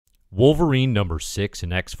Wolverine number 6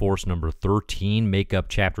 and X-Force number 13 make up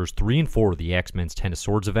chapters 3 and 4 of the X-Men's Ten of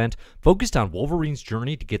Swords event, focused on Wolverine's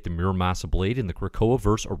journey to get the Muramasa blade in the Krakoa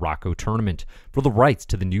vs. Arakko tournament for the rights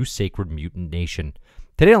to the new sacred mutant nation.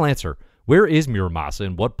 Today I'll answer, where is Muramasa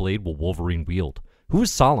and what blade will Wolverine wield? Who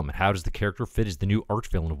is Solem and how does the character fit as the new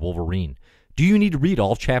archvillain of Wolverine? Do you need to read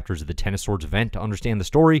all chapters of the Ten of Swords event to understand the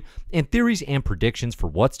story and theories and predictions for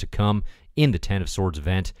what's to come in the Ten of Swords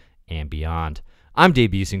event and beyond? I'm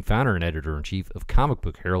Dave Busing, founder and editor-in-chief of Comic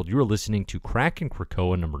Book Herald. You are listening to Krakin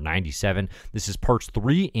Krakoa number 97. This is parts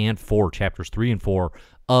 3 and 4, chapters 3 and 4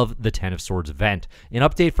 of the Ten of Swords event. An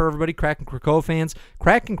update for everybody, Krakin Krakoa fans.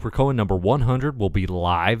 Krakin Krakoa number 100 will be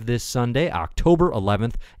live this Sunday, October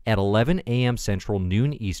 11th at 11 a.m. Central,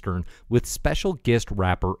 noon Eastern, with special guest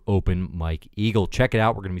rapper Open Mike Eagle. Check it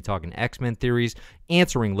out. We're going to be talking X-Men theories,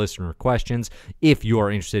 answering listener questions. If you are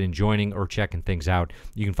interested in joining or checking things out,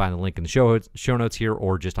 you can find the link in the show notes here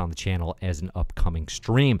or just on the channel as an upcoming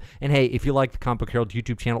stream. And hey, if you like the Comic Book Herald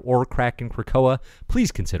YouTube channel or Krakin Krakoa,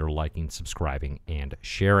 please consider liking, subscribing, and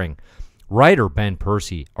sharing. Writer Ben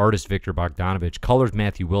Percy, artist Viktor Bogdanovic, colors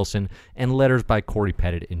Matthew Wilson, and letters by Cory,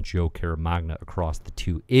 Petit, and Joe Caramagna across the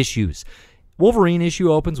two issues. Wolverine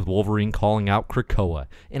issue opens with Wolverine calling out Krakoa,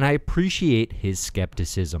 and I appreciate his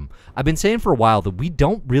skepticism. I've been saying for a while that we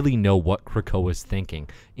don't really know what Krakoa is thinking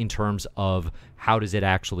in terms of how does it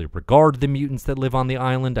actually regard the mutants that live on the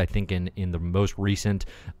island. I think in the most recent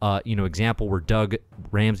example where Doug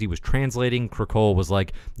Ramsey was translating, Krakoa was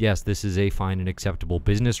like, yes, this is a fine and acceptable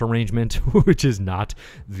business arrangement, which is not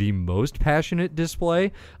the most passionate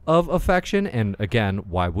display of affection, and again,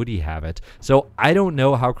 why would he have it? So I don't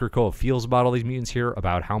know how Krakoa feels about all these mutants here,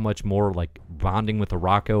 about how much more like bonding with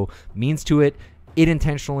Arakko means to it. It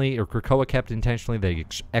intentionally, or Krakoa kept intentionally, the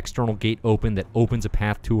external gate open that opens a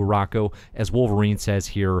path to Arakko. As Wolverine says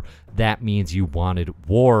here, that means you wanted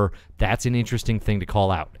war. That's an interesting thing to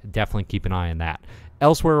call out. Definitely keep an eye on that.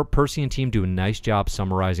 Elsewhere, Percy and team do a nice job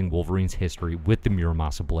summarizing Wolverine's history with the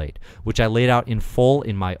Muramasa blade, which I laid out in full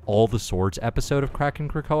in my All the Swords episode of Krakin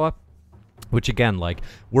Krakoa. Which again, like,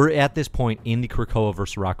 we're at this point in the Krakoa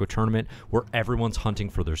vs. Arakko tournament where everyone's hunting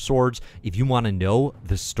for their swords. If you want to know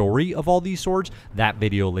the story of all these swords, that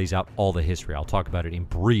video lays out all the history. I'll talk about it in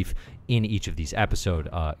brief in each of these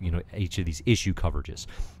each of these issue coverages.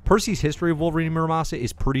 Percy's history of Wolverine and Muramasa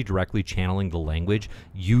is pretty directly channeling the language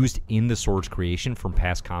used in the sword's creation from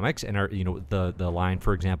past comics, and the line,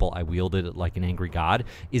 for example, "I wielded it like an angry god,"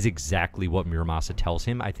 is exactly what Muramasa tells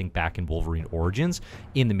him, I think, back in Wolverine Origins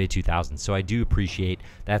in the mid-2000s. So I do appreciate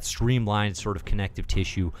that streamlined sort of connective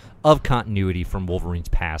tissue of continuity from Wolverine's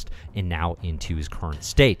past and now into his current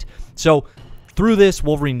state. So through this,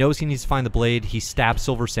 Wolverine knows he needs to find the blade. He stabs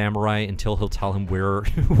Silver Samurai until he'll tell him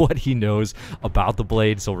what he knows about the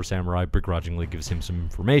blade. Silver Samurai begrudgingly gives him some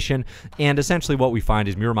information, and essentially what we find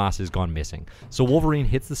is Muramasa has gone missing. So Wolverine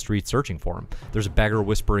hits the streets searching for him. There's a beggar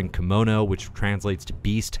whispering kimono, which translates to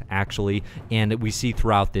beast, actually, and we see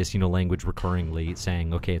throughout this, language recurringly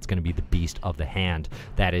saying, okay, it's going to be the beast of the hand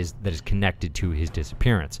that is connected to his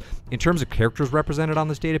disappearance. In terms of characters represented on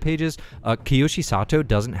this data pages, Kiyoshi Sato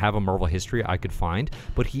doesn't have a Marvel history I could find,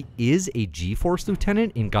 but he is a G-Force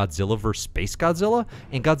lieutenant in Godzilla vs. Space Godzilla,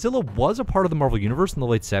 and Godzilla was a part of the Marvel Universe in the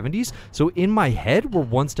late 70s, so in my head, we're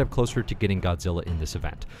one step closer to getting Godzilla in this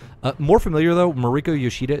event. More familiar, though, Mariko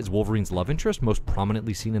Yoshida is Wolverine's love interest, most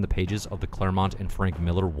prominently seen in the pages of the Claremont and Frank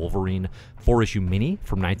Miller Wolverine 4-issue mini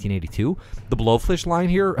from 1982. The Blowfish line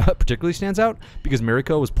here particularly stands out because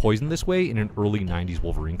Mariko was poisoned this way in an early 90s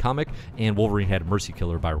Wolverine comic, and Wolverine had a mercy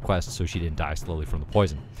killer by request, so she didn't die slowly from the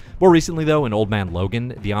poison. More recently, though, in Old Man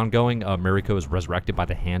Logan, the ongoing, Mariko is resurrected by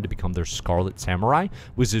the Hand to become their Scarlet Samurai,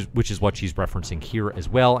 which is what she's referencing here as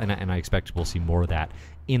well, and I expect we'll see more of that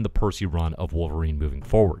in the Percy run of Wolverine moving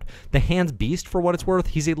forward. The Hand's beast, for what it's worth,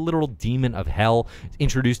 he's a literal demon of hell,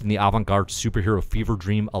 introduced in the avant-garde superhero fever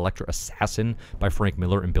dream Elektra Assassin by Frank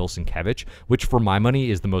Miller and Bill Sienkiewicz, which for my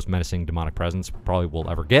money is the most menacing demonic presence probably we'll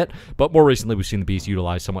ever get, but more recently we've seen the beast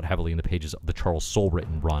utilized somewhat heavily in the pages of the Charles Soule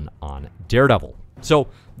written run on Daredevil. So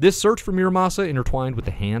this search for Muramasa intertwined with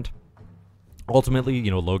the Hand. Ultimately,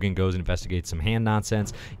 Logan goes and investigates some hand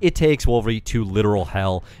nonsense. It takes Wolverine to literal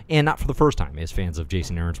hell, and not for the first time, as fans of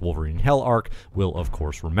Jason Aaron's Wolverine in Hell arc will, of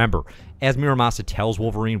course, remember. As Muramasa tells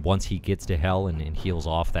Wolverine once he gets to hell and heals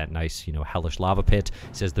off that nice, hellish lava pit,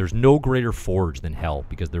 he says there's no greater forge than hell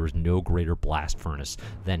because there is no greater blast furnace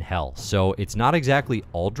than hell. So it's not exactly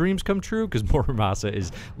all dreams come true because Muramasa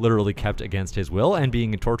is literally kept against his will and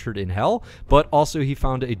being tortured in hell, but also he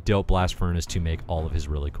found a dope blast furnace to make all of his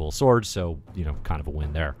really cool swords, so kind of a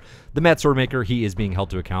win there. The Mad Swordmaker, he is being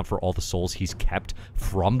held to account for all the souls he's kept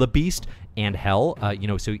from the beast, and hell.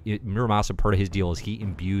 So Muramasa, part of his deal is he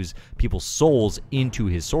imbues people's souls into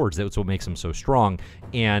his swords. That's what makes him so strong.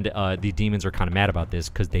 And the demons are kind of mad about this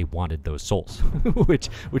because they wanted those souls, which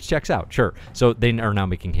checks out, sure. So they are now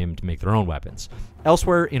making him to make their own weapons.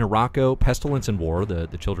 Elsewhere in Arakko, Pestilence and War, the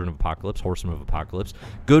children of Apocalypse, horsemen of Apocalypse,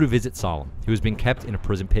 go to visit Solem, who has been kept in a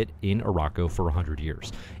prison pit in Arakko for 100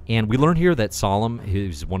 years. And we learn here that Solem,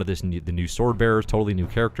 who's one of the new sword bearers, totally new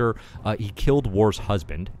character, he killed War's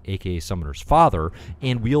husband, aka Summoner's father,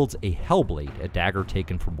 and wields a Hellblade, a dagger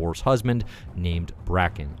taken from War's husband named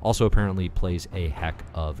Krakin. Also apparently plays a heck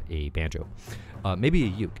of a banjo. Maybe a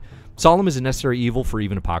uke. Solem is a necessary evil for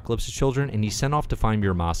even Apocalypse's children, and he's sent off to find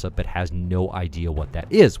Muramasa, but has no idea what that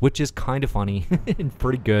is, which is kind of funny and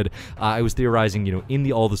pretty good. I was theorizing, in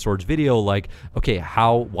the All the Swords video, like, okay,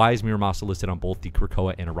 why is Muramasa listed on both the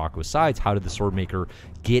Krakoa and Arakko sides? How did the Swordmaker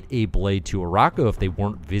get a blade to Arakko if they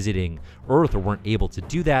weren't visiting Earth or weren't able to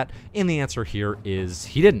do that? And the answer here is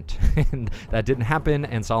he didn't. And that didn't happen,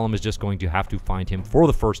 and Solem is just going to have to find him for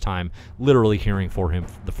the first time, literally hearing for him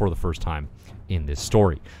for the first time in this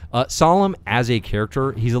story. Solem, as a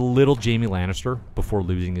character, he's a little Jaime Lannister before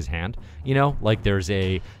losing his hand. Like there's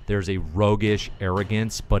a roguish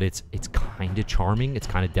arrogance, but it's kind of charming. It's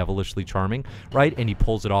kind of devilishly charming, right? And he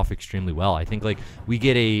pulls it off extremely well. I think like we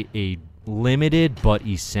get a limited but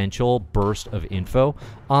essential burst of info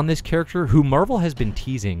on this character who Marvel has been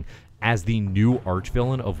teasing as the new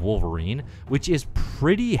archvillain of Wolverine, which is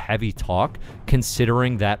pretty heavy talk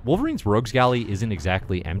considering that Wolverine's rogues gallery isn't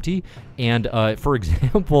exactly empty. And for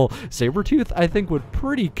example, Sabretooth, I think, would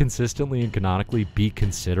pretty consistently and canonically be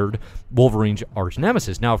considered Wolverine's arch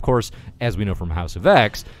nemesis. Now, of course, as we know from House of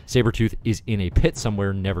X, Sabretooth is in a pit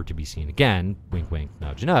somewhere never to be seen again. Wink, wink,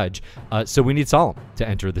 nudge, nudge. So we need Solem to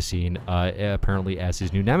enter the scene, apparently as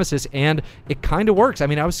his new nemesis, and it kind of works. I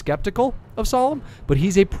mean, I was skeptical of Solem, but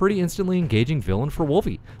he's a pretty instantly engaging villain for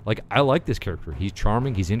Wolvie. Like, I like this character. He's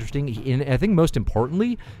charming, he's interesting, and I think most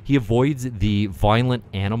importantly, he avoids the violent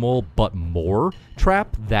animal but more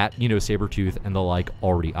trap that, Sabretooth and the like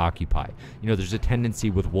already occupy. There's a tendency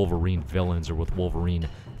with Wolverine villains or with Wolverine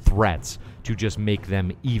threats to just make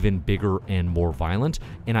them even bigger and more violent,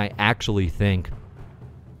 and I actually think,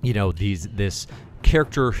 this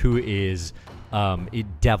character who is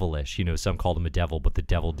devilish, some call him a devil, but the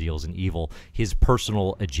devil deals in evil. His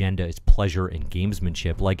personal agenda is pleasure and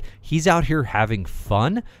gamesmanship. Like, he's out here having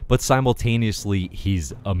fun, but simultaneously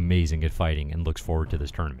he's amazing at fighting and looks forward to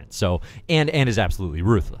this tournament. So, and is absolutely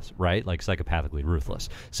ruthless, right? Like, psychopathically ruthless.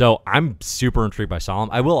 So I'm super intrigued by Solem.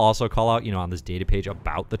 I will also call out, on this data page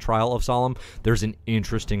about the trial of Solem, there's an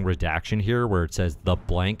interesting redaction here where it says the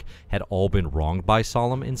blank had all been wronged by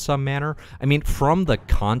Solem in some manner. I mean, from the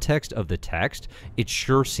context of the text, it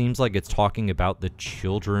sure seems like it's talking about the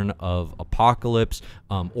children of Apocalypse,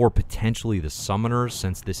 or potentially the Summoners,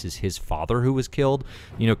 since this is his father who was killed.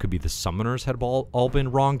 Could be the Summoners had all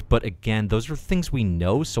been wronged, but again, those are things we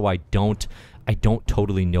know, so I don't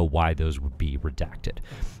totally know why those would be redacted.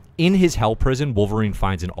 In his hell prison, Wolverine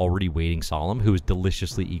finds an already waiting Solem, who is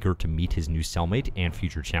deliciously eager to meet his new cellmate and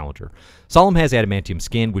future challenger. Solem has adamantium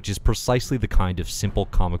skin, which is precisely the kind of simple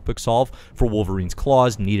comic book solve for Wolverine's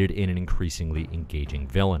claws needed in an increasingly engaging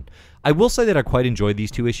villain. I will say that I quite enjoyed these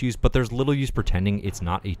two issues, but there's little use pretending it's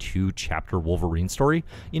not a two-chapter Wolverine story.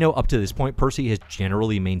 Up to this point, Percy has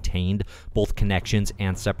generally maintained both connections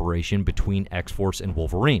and separation between X-Force and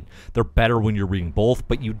Wolverine. They're better when you're reading both,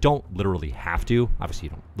 but you don't literally have to. Obviously,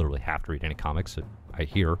 you don't literally have to read any comics, I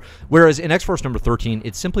hear. Whereas in X-Force number 13,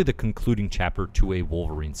 it's simply the concluding chapter to a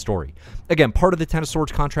Wolverine story. Again, part of the Ten of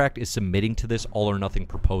Swords contract is submitting to this all-or-nothing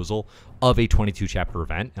proposal of a 22-chapter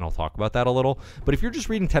event, and I'll talk about that a little. But if you're just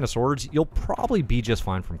reading Ten of Swords, you'll probably be just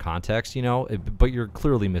fine from context, but you're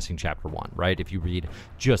clearly missing chapter 1, right? If you read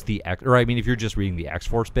just if you're just reading the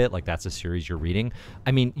X-Force bit, like that's a series you're reading,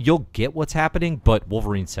 you'll get what's happening, but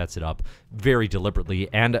Wolverine sets it up very deliberately,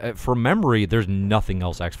 and from memory, there's nothing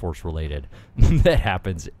else X-Force related that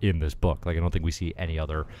happens in this book. Like, I don't think we see any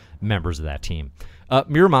other members of that team.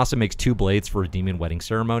 Muramasa makes 2 blades for a demon wedding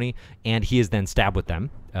ceremony, and he is then stabbed with them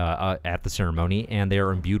at the ceremony, and they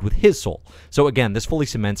are imbued with his soul. So again, this fully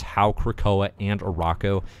cements how Krakoa and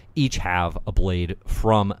Arakko each have a blade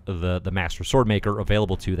from the Master Swordmaker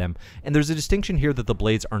available to them. And there's a distinction here that the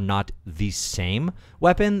blades are not the same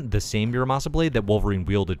weapon, the same Muramasa blade that Wolverine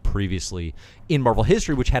wielded previously in Marvel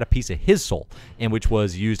history, which had a piece of his soul, and which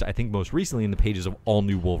was used, I think, most recently in the pages of All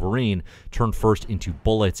New Wolverine, turned first into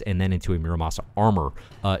bullets and then into a Muramasa armor.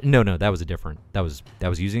 No, that was a different. That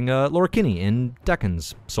was using Laura Kinney in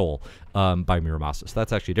Deccan's soul by Muramasa. So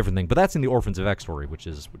that's actually a different thing. But that's in the Orphans of X story, which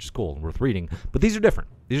is cool and worth reading. But these are different.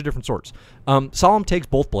 These are different sorts. Solem takes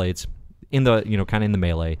both blades in the, kind of in the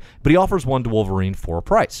melee, but he offers one to Wolverine for a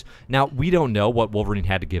price. Now, we don't know what Wolverine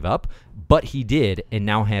had to give up, but he did, and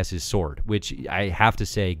now has his sword, which I have to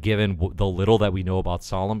say, given the little that we know about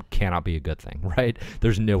Solem, cannot be a good thing, right?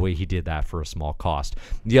 There's no way he did that for a small cost.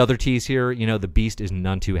 The other tease here, the Beast is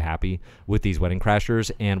none too happy with these Wedding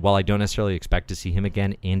Crashers, and while I don't necessarily expect to see him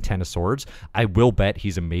again in Ten of Swords, I will bet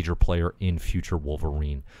he's a major player in future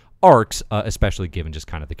Wolverine arcs, especially given just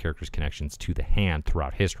kind of the character's connections to the hand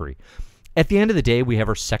throughout history. At the end of the day, we have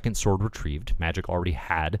our second sword retrieved. Magic already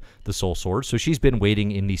had the Soul Sword, so she's been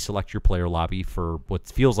waiting in the Select Your Player lobby for what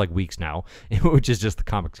feels like weeks now, which is just the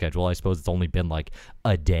comic schedule. I suppose it's only been like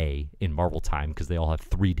a day in Marvel time because they all have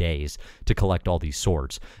 3 days to collect all these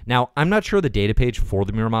swords. Now, I'm not sure the data page for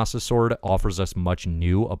the Muramasa sword offers us much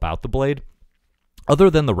new about the blade, other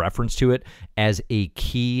than the reference to it as a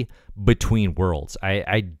key between worlds.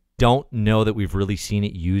 I don't know that we've really seen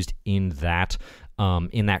it used in that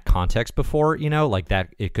context before, like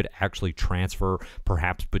that it could actually transfer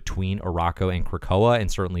perhaps between Arakko and Krakoa,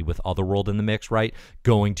 and certainly with Otherworld in the mix, right?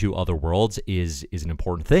 Going to other worlds is an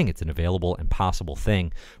important thing. It's an available and possible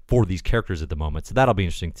thing for these characters at the moment, so that'll be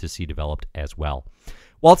interesting to see developed as well.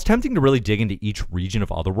 While it's tempting to really dig into each region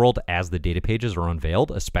of Otherworld as the data pages are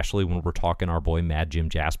unveiled, especially when we're talking our boy Mad Jim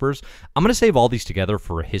Jaspers, I'm going to save all these together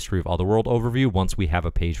for a History of Otherworld overview once we have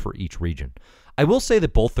a page for each region. I will say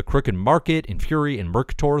that both the Crooked Market, Infuri, and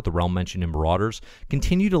Mercator, the realm mentioned in Marauders,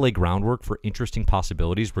 continue to lay groundwork for interesting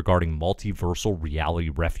possibilities regarding multiversal reality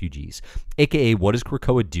refugees, aka what does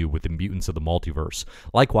Krakoa do with the mutants of the multiverse?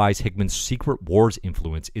 Likewise, Hickman's Secret Wars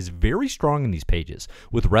influence is very strong in these pages,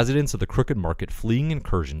 with residents of the Crooked Market fleeing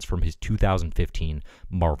incursions from his 2015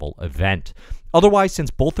 Marvel event. Otherwise, since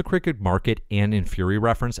both the Crooked Market and Infuri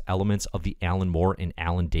reference elements of the Alan Moore and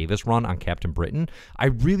Alan Davis run on Captain Britain, I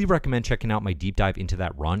really recommend checking out my deep dive into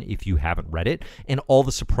that run if you haven't read it, and all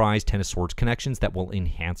the surprise Ten of Swords connections that will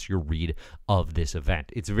enhance your read of this event.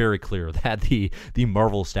 It's very clear that the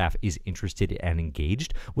Marvel staff is interested and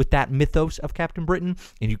engaged with that mythos of Captain Britain,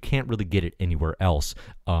 and you can't really get it anywhere else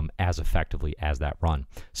as effectively as that run.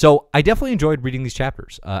 So I definitely enjoyed reading these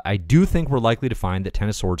chapters. I do think we're likely to find that Ten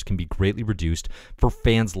of Swords can be greatly reduced for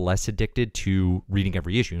fans less addicted to reading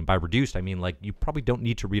every issue. And by reduced, I mean like you probably don't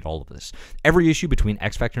need to read all of this. Every issue between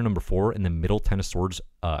X Factor number 4 and the middle Ten of Swords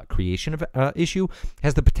creation of issue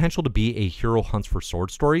has the potential to be a hero hunts for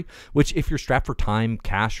sword story, which if you're strapped for time,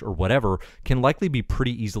 cash, or whatever, can likely be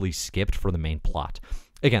pretty easily skipped for the main plot.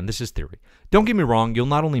 Again, this is theory. Don't get me wrong, you'll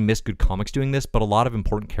not only miss good comics doing this, but a lot of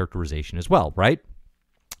important characterization as well, right?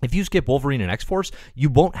 If you skip Wolverine and X-Force, you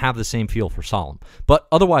won't have the same feel for Solem. But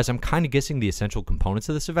otherwise, I'm kind of guessing the essential components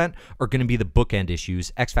of this event are going to be the bookend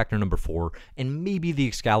issues, X Factor number 4, and maybe the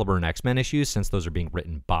Excalibur and X-Men issues, since those are being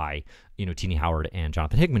written by, Tini Howard and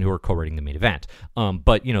Jonathan Hickman, who are co-writing the main event.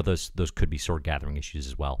 But, those could be sword gathering issues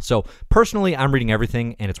as well. So personally, I'm reading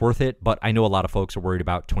everything, and it's worth it, but I know a lot of folks are worried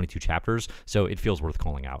about 22 chapters, so it feels worth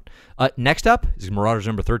calling out. Next up is Marauders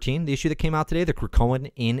number 13, the issue that came out today. The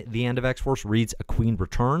Krakoan in the end of X-Force reads A Queen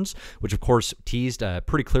Returns, which of course teased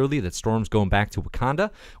pretty clearly that Storm's going back to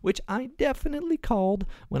Wakanda, which I definitely called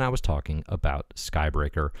when I was talking about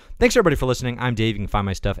Skybreaker. Thanks everybody for listening. I'm Dave. You can find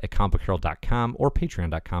my stuff at comicbookherald.com or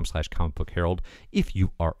patreon.com/comicbookherald if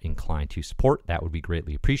you are inclined to support. That would be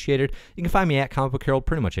greatly appreciated. You can find me at Comic Book Herald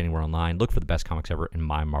pretty much anywhere online. Look for the best comics ever in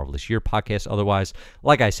my Marvelous Year podcast. Otherwise,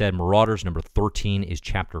 like I said, Marauders number 13 is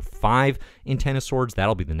chapter 5 in Ten of Swords.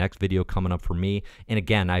 That'll be the next video coming up for me. And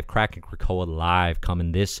again, I have Krakin Krakoa live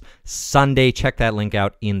coming this Sunday. Check that link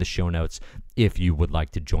out in the show notes if you would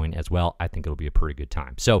like to join as well. I think it'll be a pretty good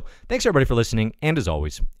time. So thanks everybody for listening, and as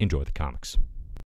always, enjoy the comics.